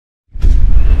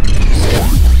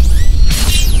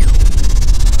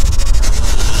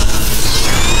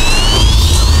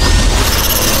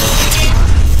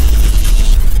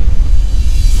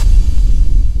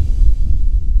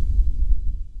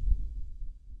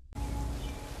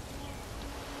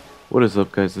What is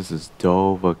up, guys? This is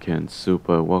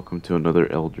DovahKenSupa. Welcome to another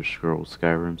Elder Scrolls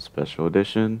Skyrim Special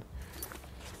Edition.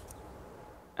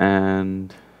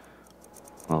 And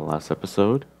well, last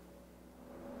episode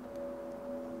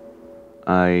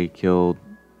I killed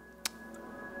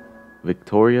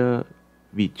Victoria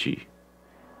Vici,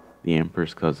 the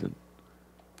Emperor's cousin,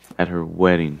 at her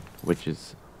wedding, which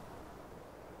is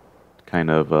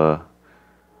kind of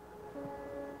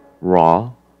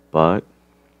raw, but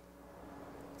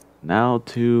now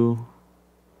to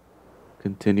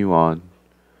continue on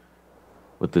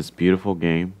with this beautiful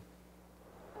game,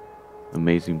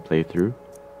 amazing playthrough,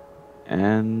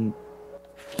 and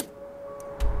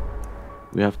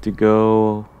we have to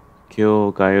go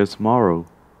kill Gaius Maro.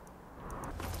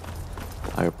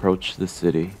 I approach the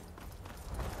city,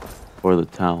 or the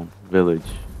town, village,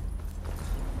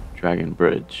 Dragon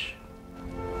Bridge.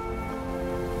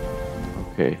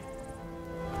 Okay.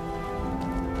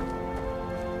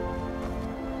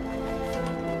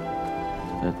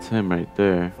 That's him right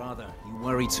there. Father, you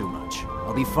worry too much.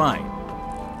 I'll be fine.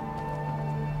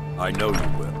 I know you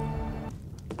will.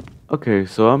 Okay,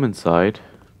 so I'm inside.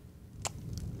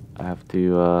 I have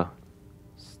to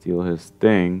steal his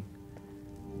thing.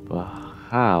 But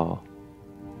how?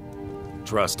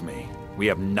 Trust me, we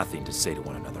have nothing to say to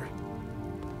one another.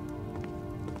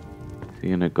 Is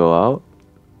he gonna go out?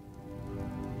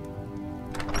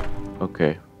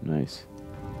 Okay, nice.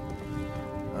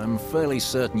 I'm fairly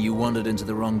certain you wandered into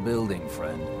the wrong building,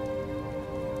 friend.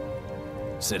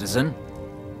 Citizen?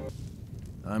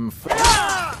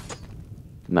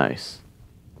 Nice.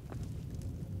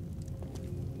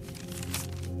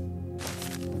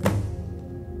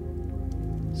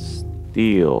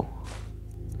 Steal.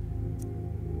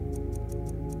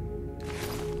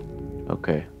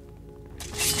 Okay.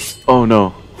 Oh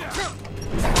no.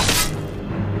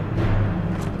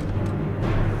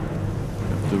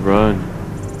 Have to run.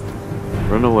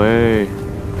 Run away.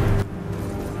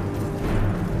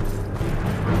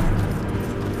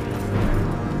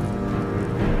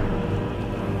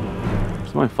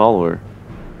 Where's my follower?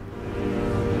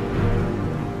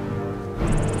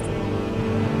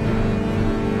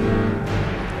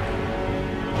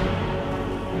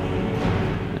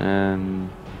 And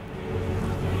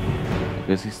I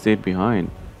guess he stayed behind.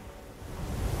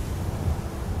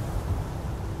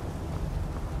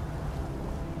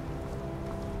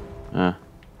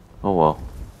 Oh well.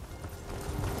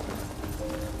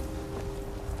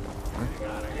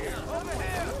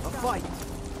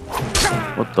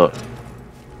 What the?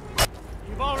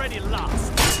 You've already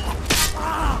lost.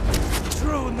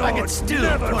 True I can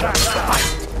still put up a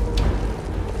fight.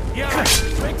 Yeah,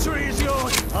 victory is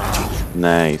yours.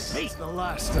 Nice. He's the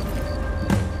last of them.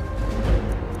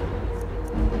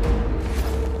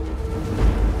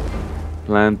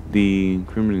 Plant the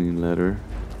incriminating letter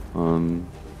on.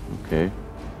 Okay.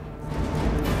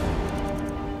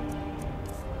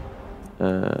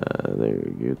 There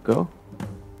you go.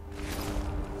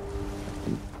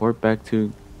 Report back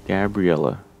to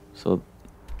Gabriella. So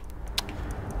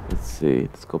let's see.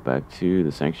 Let's go back to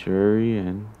the sanctuary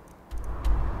and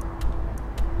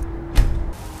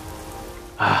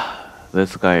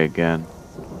this guy again.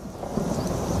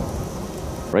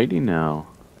 Righty now.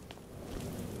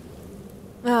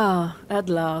 Ah, at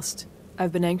last.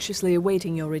 I've been anxiously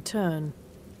awaiting your return.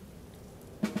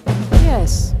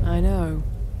 Yes, I know.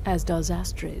 As does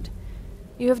Astrid.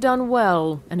 You have done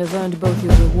well, and have earned both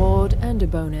your reward and a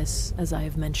bonus, as I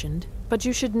have mentioned. But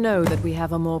you should know that we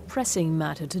have a more pressing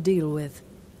matter to deal with.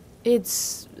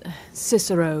 It's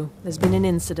Cicero. There's been an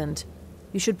incident.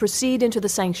 You should proceed into the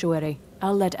sanctuary.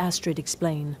 I'll let Astrid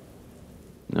explain.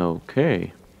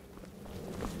 Okay.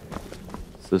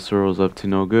 Cicero's up to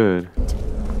no good.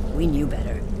 We knew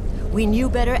better. We knew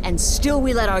better, and still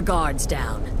we let our guards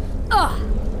down. Ugh!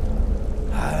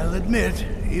 I'll admit,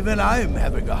 even I'm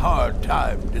having a hard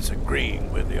time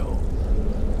disagreeing with you.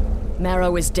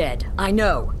 Maro is dead, I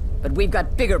know. But we've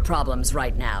got bigger problems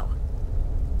right now.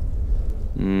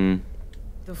 The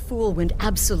fool went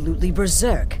absolutely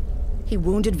berserk. He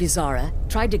wounded Vizara,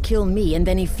 tried to kill me, and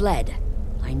then he fled.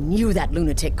 I knew that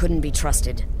lunatic couldn't be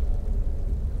trusted.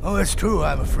 Oh, it's true,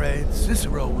 I'm afraid.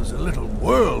 Cicero was a little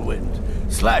whirlwind,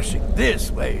 slashing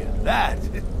this way and that.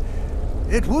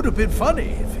 It would have been funny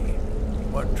if he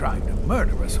weren't trying to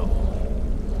murder us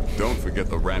all. Don't forget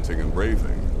the ranting and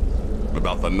raving.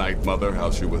 About the Night Mother,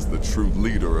 how she was the true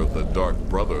leader of the Dark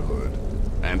Brotherhood.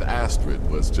 And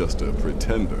Astrid was just a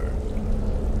pretender.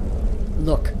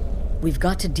 Look, we've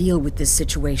got to deal with this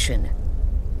situation.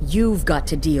 You've got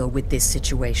to deal with this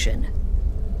situation.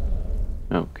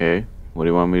 Okay. What do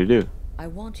you want me to do? I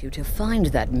want you to find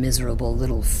that miserable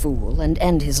little fool and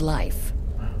end his life.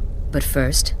 But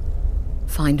first,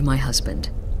 find my husband.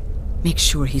 Make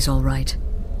sure he's all right.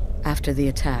 After the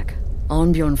attack,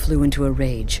 Arnbjorn flew into a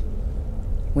rage.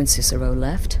 When Cicero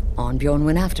left, Arnbjorn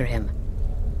went after him.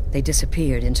 They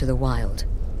disappeared into the wild.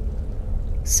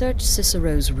 Search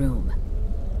Cicero's room.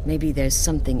 Maybe there's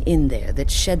something in there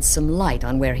that sheds some light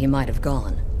on where he might have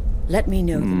gone. Let me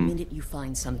know the minute you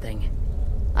find something.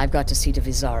 I've got to see to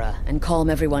Vizara and calm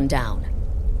everyone down.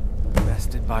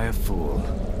 Bested by a fool.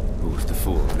 Who's the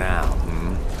fool now,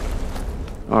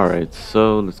 hmm? Alright,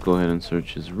 so let's go ahead and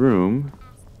search his room.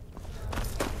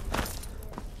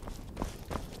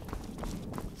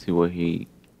 See what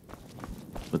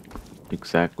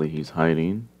exactly he's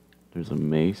hiding. There's a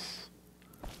mace.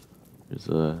 There's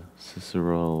a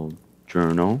Cicero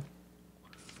journal.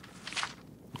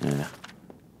 Yeah,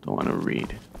 don't want to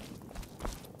read.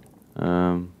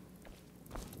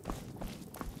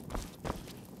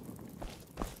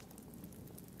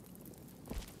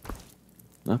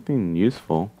 Nothing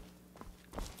useful.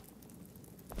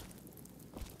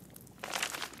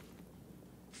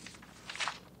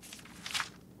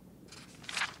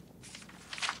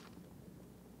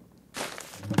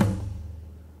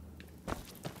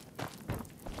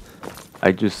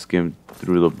 I just skimmed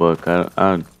through the book.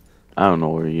 I don't know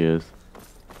where he is.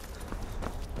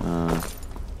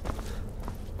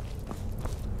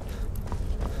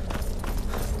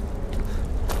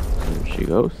 There she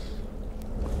goes.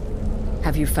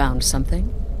 Have you found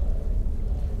something?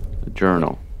 The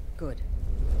journal. Good.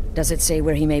 Does it say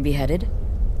where he may be headed?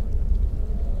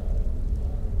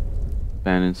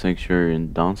 Abandoned Sanctuary in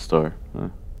Dawnstar. Huh?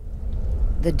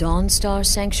 The Dawnstar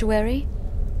Sanctuary?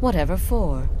 Whatever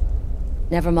for.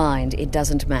 Never mind, it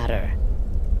doesn't matter.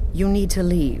 You need to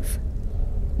leave.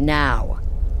 Now.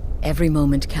 Every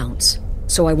moment counts,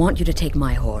 so I want you to take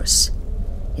my horse.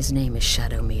 His name is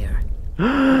Shadowmere. You'll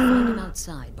find him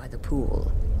outside by the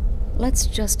pool. Let's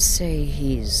just say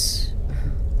he's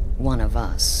one of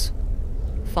us.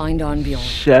 Find Arnbjorn.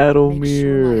 Shadowmere. Make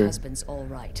sure my husband's all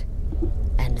right.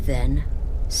 And then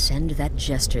send that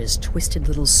jester's twisted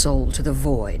little soul to the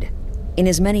void, in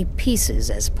as many pieces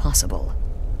as possible.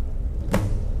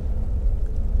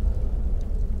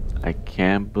 I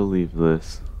can't believe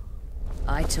this.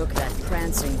 I took that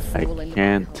prancing fool I into my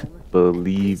can't home.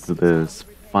 believe this.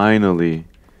 Finally,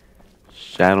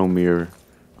 Shadowmere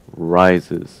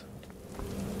rises.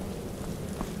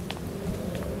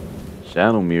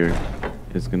 Shadowmere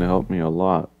is gonna help me a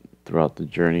lot throughout the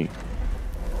journey.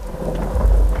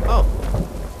 Oh,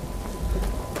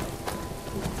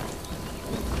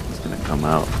 It's gonna come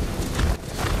out.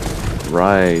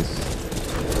 Rise.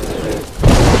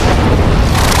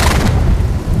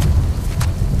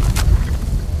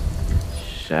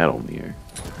 Shadowmere.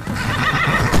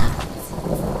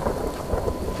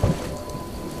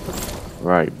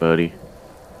 Right, buddy.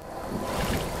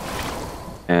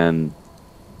 And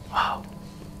wow,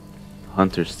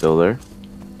 Hunter's still there.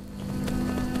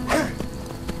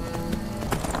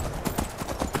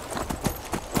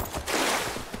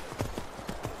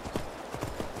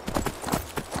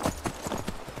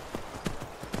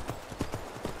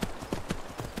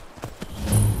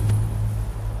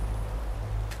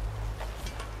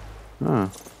 Huh.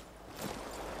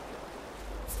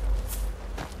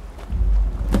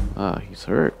 Ah, he's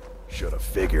hurt. Should have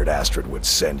figured Astrid would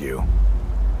send you.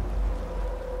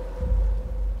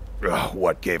 Ugh,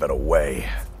 what gave it away?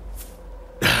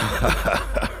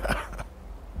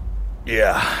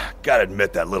 Yeah, gotta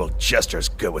admit that little jester's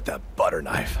good with that butter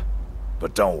knife.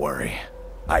 But don't worry,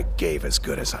 I gave as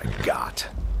good as I got.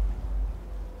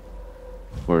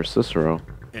 Where's Cicero?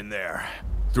 In there,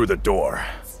 through the door.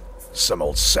 Some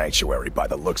old sanctuary by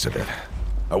the looks of it.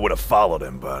 I would have followed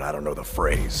him, but I don't know the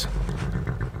phrase.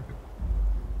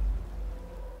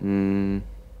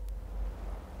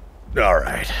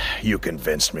 Alright, you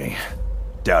convinced me.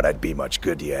 Doubt I'd be much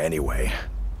good to you anyway.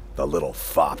 The little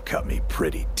fop cut me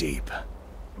pretty deep.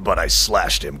 But I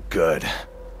slashed him good.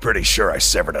 Pretty sure I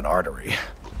severed an artery.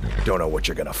 Don't know what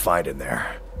you're gonna find in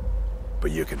there.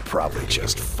 But you can probably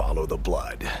just follow the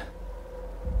blood.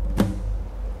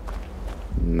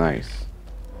 Nice.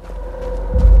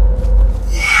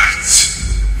 What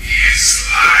is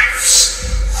life's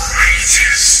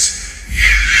greatest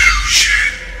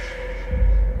illusion?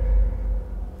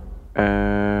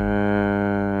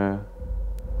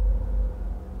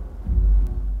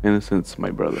 Innocence,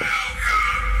 my brother.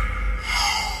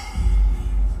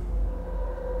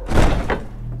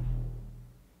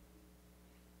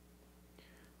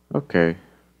 Okay.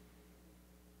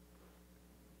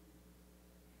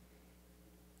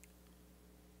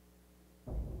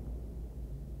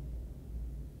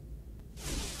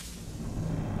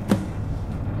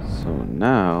 So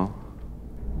now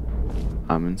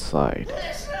I'm inside.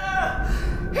 Listener!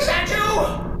 Is that you?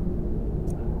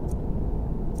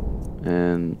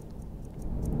 And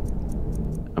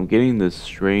I'm getting this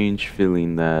strange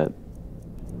feeling that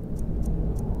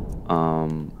Oh,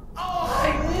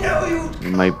 I knew you'd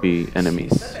we might be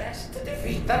enemies. the best to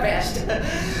defeat the best.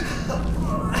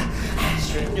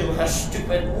 Astrid knew her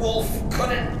stupid wolf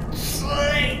couldn't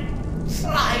slay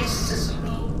Cicero.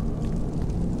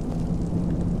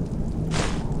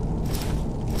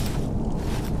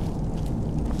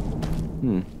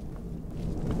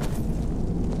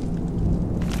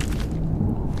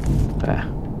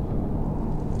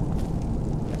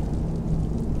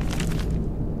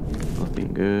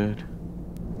 Nothing good.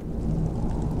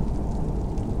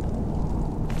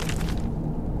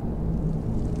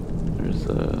 There's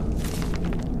a...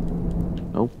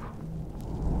 Nope.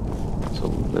 So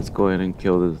let's go ahead and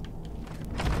kill this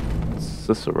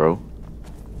Cicero.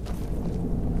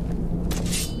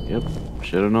 Yep,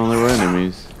 should have known they were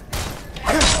enemies.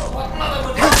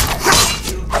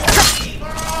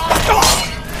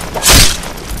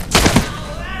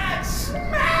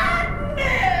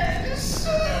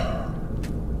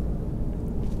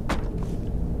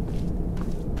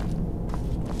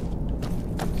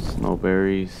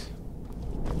 Snowberries.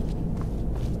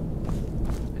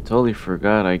 I totally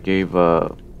forgot I gave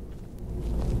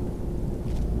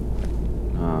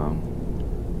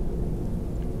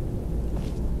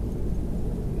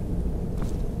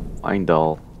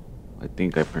Eindal, I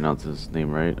think I pronounced his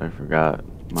name right. I forgot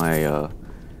my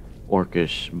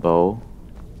orcish bow.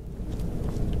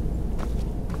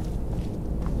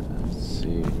 Let's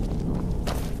see.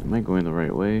 Am I going the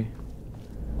right way?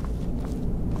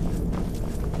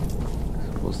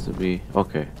 Supposed to be.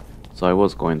 Okay, so I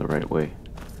was going the right way.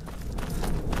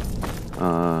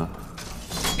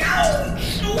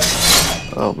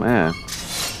 Oh man.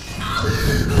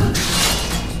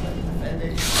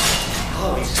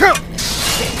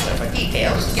 For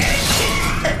details,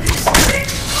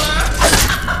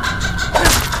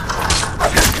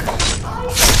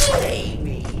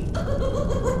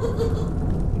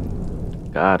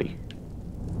 Got it.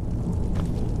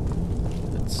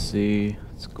 Let's see.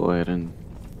 Let's go ahead and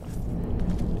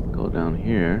go down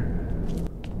here.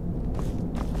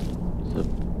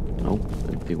 Nope,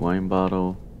 empty wine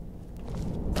bottle.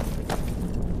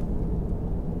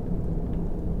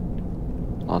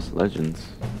 Lost Legends.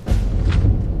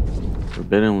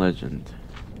 Forbidden Legend.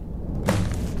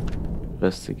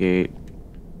 Investigate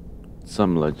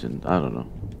some legend. I don't know.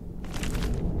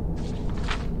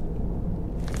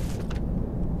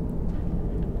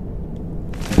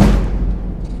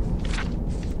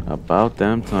 About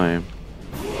damn time.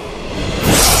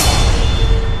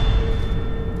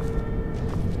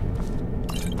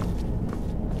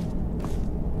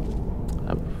 I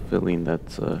have a feeling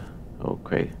that's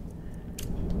okay.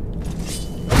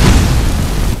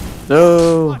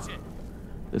 No!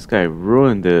 This guy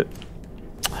ruined it.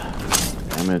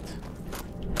 Damn it.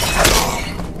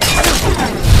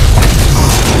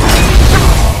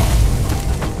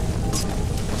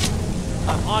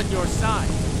 I'm on your side.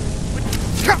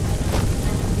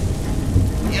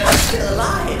 You're still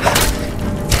alive.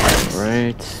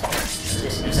 Right.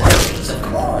 This is a piece of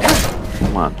coin.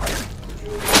 Come on.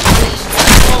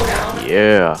 Slow down.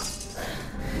 Yeah.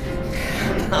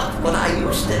 Not what I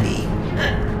used to be.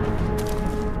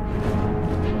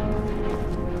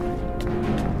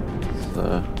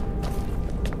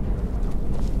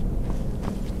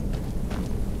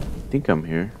 I think I'm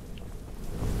here.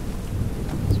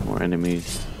 There's more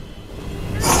enemies.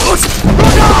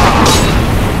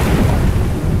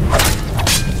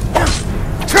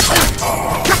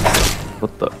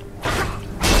 What the?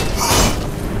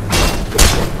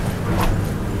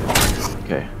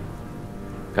 Okay.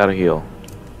 Gotta heal.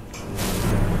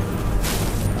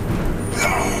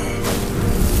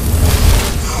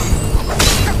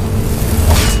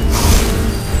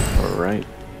 Alright.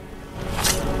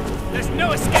 There's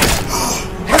no escape.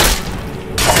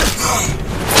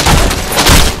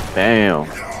 Bam.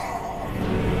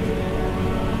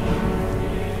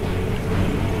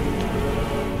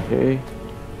 Okay.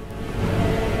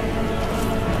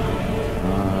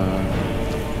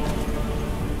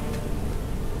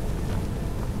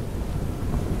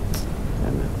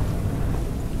 Damn it.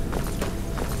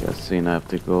 Guessing I have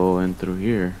to go in through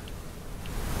here.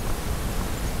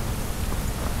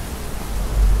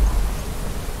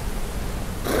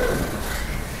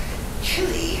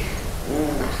 Chilly.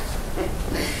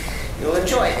 You'll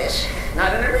enjoy this.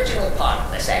 Not an original part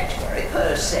of the sanctuary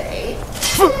per se.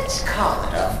 It's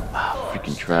common of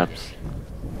Freaking traps.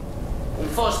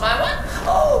 Enforced by what?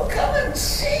 Oh, come and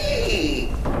see.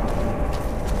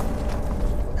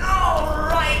 All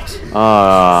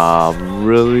Ah,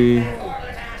 really?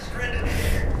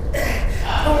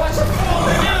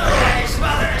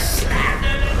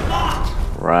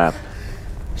 Crap.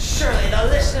 Surely the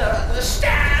listener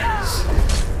understands.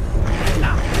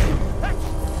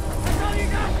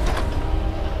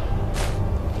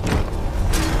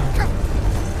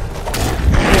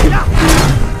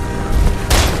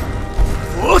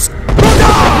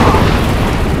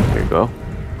 There you go.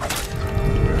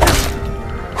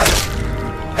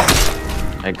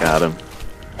 I got him.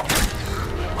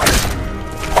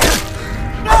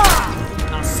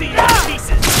 I'll see you in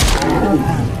pieces.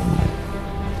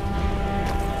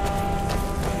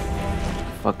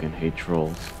 Fucking hate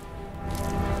trolls.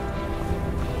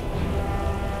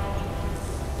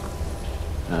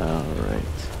 Alright.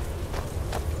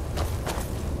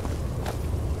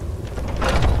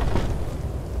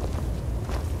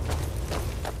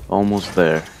 Almost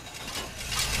there.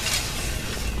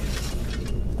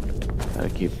 Gotta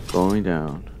keep going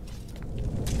down.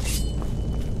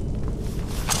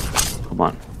 Come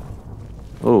on.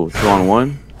 Oh, 2 on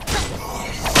 1?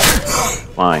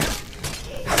 Fine.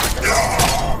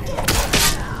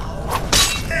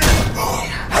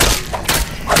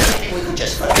 We could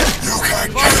just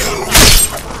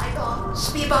bygones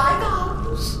be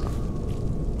bygones.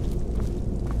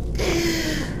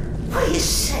 What do you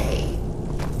say?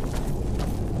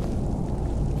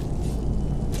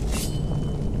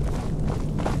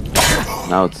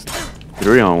 Now it's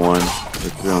 3 on 1 or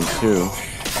 3 on 2.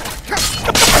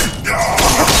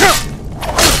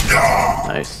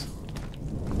 Nice.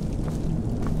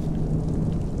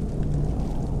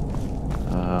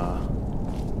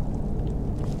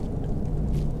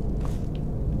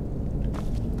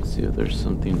 Let's see if there's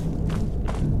something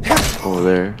over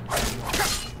there.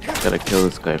 Gotta kill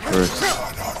this guy first.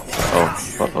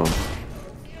 Uh-oh.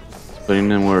 He's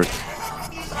putting in work.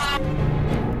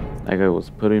 That guy was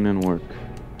putting in work.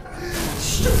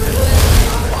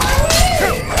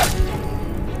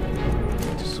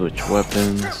 To switch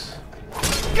weapons.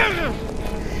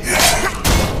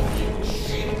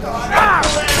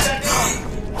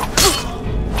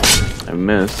 I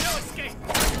missed.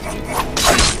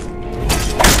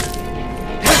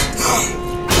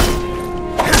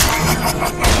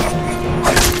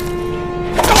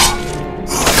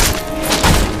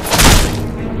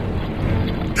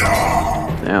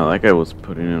 Yeah, that guy was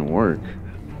putting in work.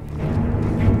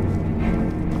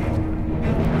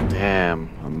 Damn,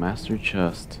 a master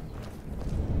chest.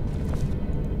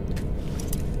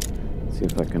 Let's see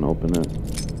if I can open it.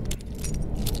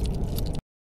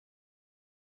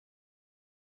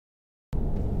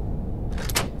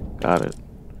 Got it.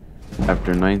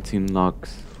 After 19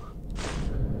 knocks.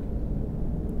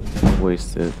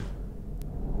 Wasted.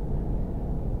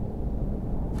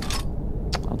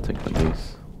 I'll take the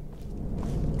base.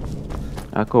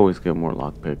 I could always get more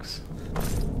lockpicks.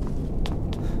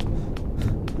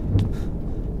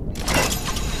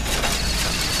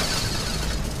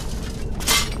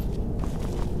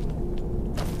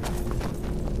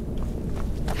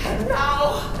 And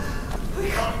now we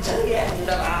come to the end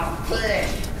of our play.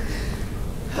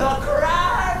 A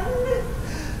grand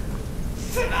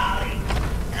finale.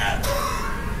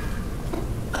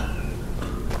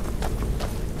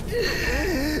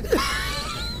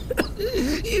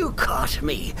 You caught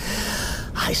me.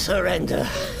 I surrender.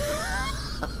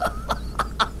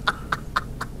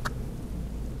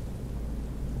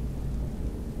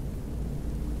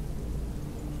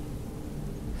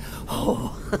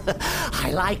 Oh,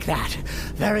 I like that.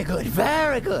 Very good,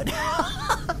 very good.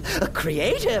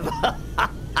 Creative.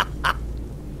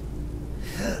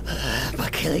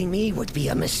 But killing me would be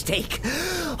a mistake.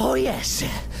 Oh, yes.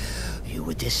 You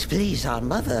would displease our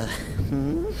mother.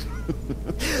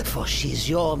 For she's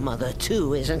your mother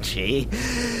too, isn't she?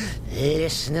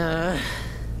 Listener.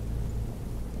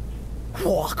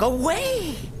 Walk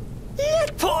away.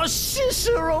 Let poor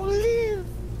Cicero live.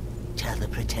 Tell the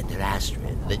pretender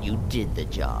Astrid that you did the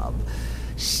job.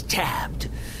 Stabbed,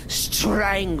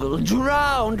 strangled,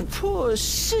 drowned poor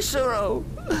Cicero.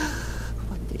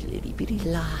 What little itty bitty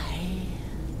lie.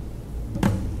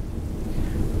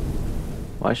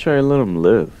 Why should I let him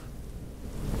live?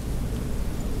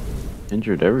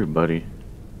 Injured everybody.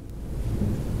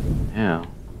 Yeah.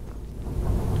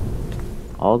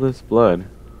 All this blood.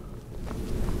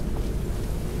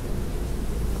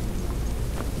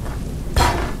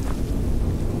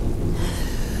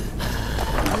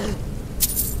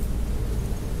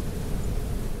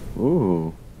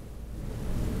 Ooh.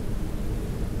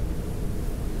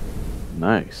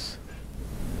 Nice.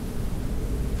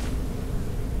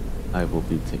 I will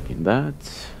be taking that.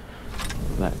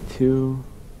 That too.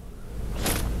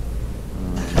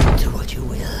 To what you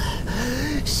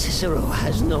will. Cicero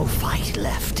has no fight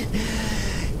left.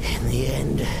 In the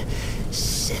end,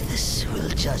 Sithis will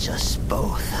judge us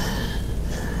both.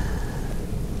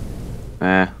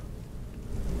 I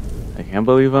can't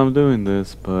believe I'm doing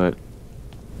this, but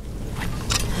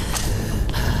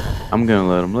I'm gonna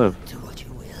let him live. Do what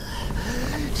you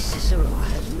will. Cicero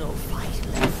has no fight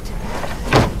left.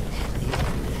 In the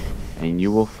end, And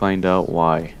you will find out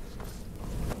why.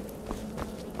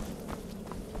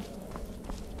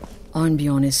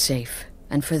 Arnbjorn is safe,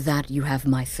 and for that you have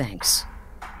my thanks.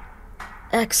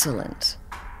 Excellent.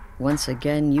 Once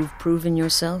again, you've proven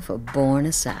yourself a born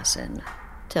assassin.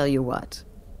 Tell you what,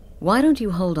 why don't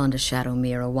you hold on to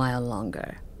Shadowmere a while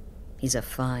longer? He's a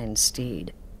fine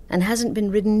steed, and hasn't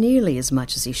been ridden nearly as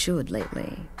much as he should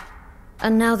lately.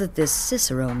 And now that this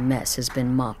Cicero mess has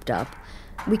been mopped up,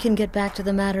 we can get back to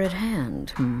the matter at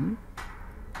hand,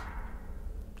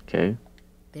 Okay.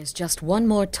 There's just one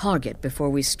more target before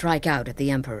we strike out at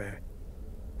the Emperor.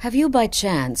 Have you by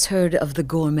chance heard of the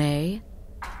Gourmet?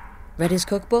 Read his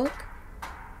cookbook?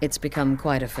 It's become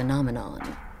quite a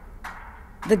phenomenon.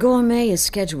 The Gourmet is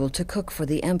scheduled to cook for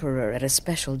the Emperor at a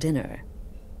special dinner.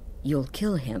 You'll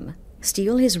kill him,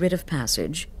 steal his writ of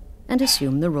passage, and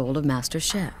assume the role of Master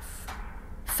Chef.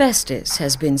 Festus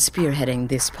has been spearheading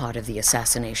this part of the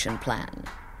assassination plan.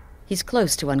 He's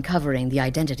close to uncovering the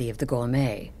identity of the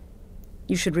Gourmet.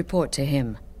 You should report to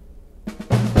him.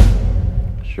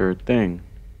 Sure thing.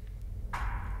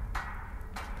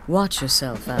 Watch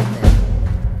yourself out there.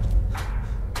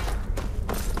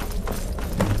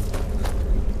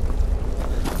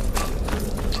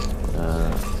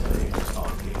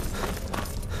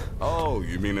 Oh,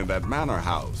 you mean in that manor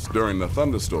house during the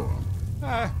thunderstorm?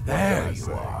 There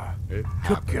you are.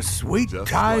 Took your sweet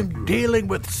time dealing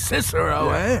with Cicero,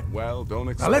 eh? Well, don't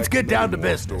expect Now let's get down to many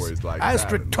more business. stories like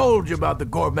Astrid that told you about the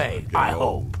Gourmet, I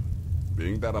hope.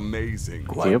 Being that amazing.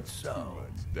 Quite Yep. so.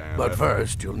 Damn But it.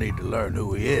 first, you'll need to learn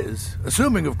who he is.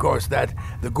 Assuming, of course, that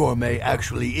the Gourmet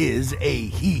actually is a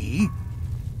he.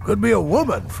 Could be a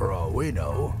woman, for all we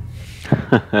know.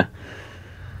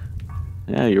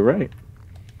 Yeah, you're right.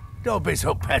 Don't be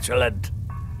so petulant.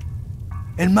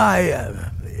 In my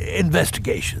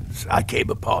investigations, I came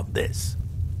upon this.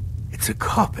 It's a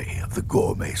copy of the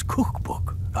Gourmet's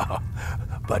cookbook.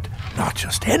 But not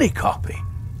just any copy.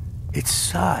 It's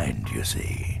signed, you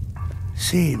see.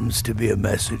 Seems to be a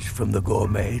message from the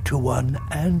Gourmet to one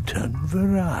Anton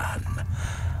Varan.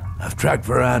 I've tracked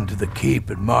Varan to the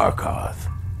keep in Markarth.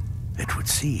 It would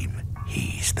seem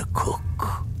he's the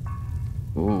cook.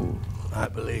 Ooh. I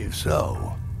believe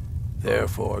so.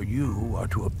 Therefore, you are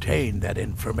to obtain that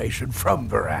information from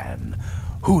Varan,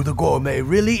 who the Gourmet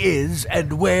really is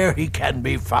and where he can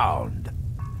be found.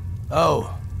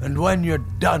 Oh, and when you're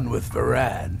done with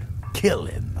Varan, kill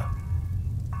him.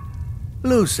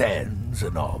 Loose ends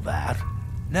and all that.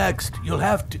 Next, you'll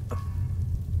have to...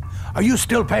 Are you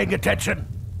still paying attention?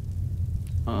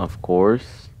 Of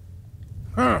course.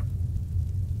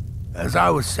 As I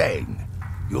was saying,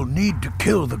 you'll need to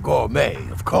kill the Gourmet,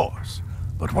 of course.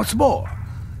 But what's more,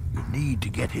 you need to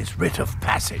get his writ of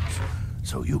passage,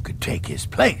 so you can take his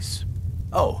place.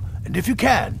 Oh, and if you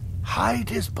can, hide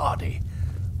his body.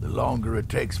 The longer it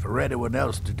takes for anyone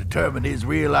else to determine his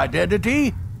real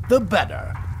identity, the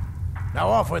better. Now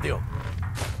off with you.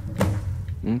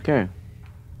 Okay.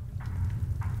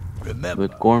 Remember,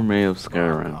 The Gourmet of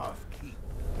Skyrim.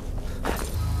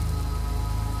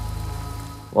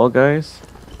 Well, guys,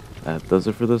 that does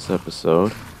it for this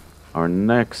episode. Our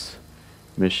next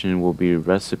mission will be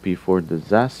Recipe for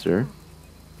Disaster.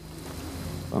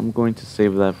 I'm going to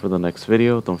save that for the next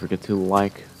video. Don't forget to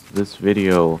like this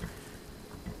video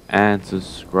and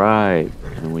subscribe.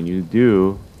 And when you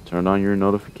do, turn on your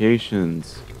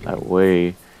notifications. That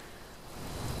way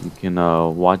you can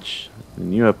watch the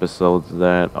new episodes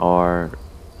that are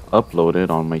uploaded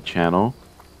on my channel.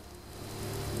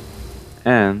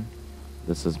 And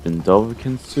this has been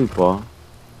DovahKenSupa,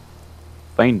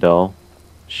 Feindel,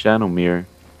 Shadowmere,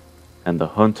 and the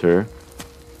Hunter.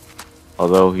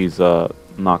 Although he's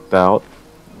knocked out,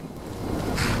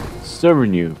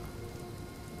 serving you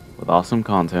with awesome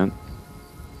content,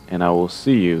 and I will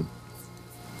see you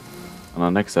on the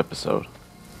next episode.